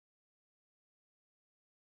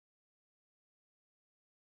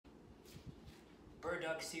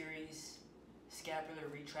duck series, scapular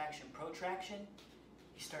retraction, protraction.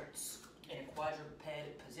 You start in a quadruped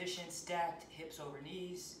position, stacked, hips over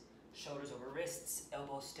knees, shoulders over wrists,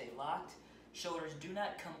 elbows stay locked. Shoulders do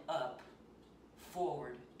not come up,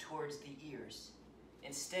 forward towards the ears.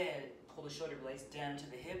 Instead, pull the shoulder blades down to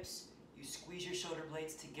the hips. You squeeze your shoulder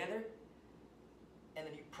blades together, and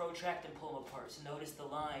then you protract and pull them apart. So notice the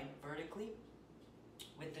line vertically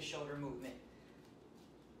with the shoulder movement.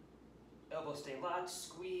 Elbows stay locked,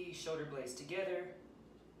 squeeze, shoulder blades together,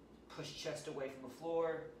 push chest away from the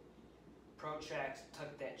floor, protract,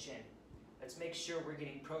 tuck that chin. Let's make sure we're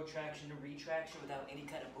getting protraction to retraction without any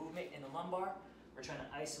kind of movement in the lumbar. We're trying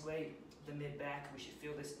to isolate the mid-back. We should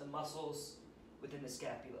feel this in the muscles within the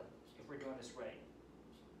scapula if we're doing this right.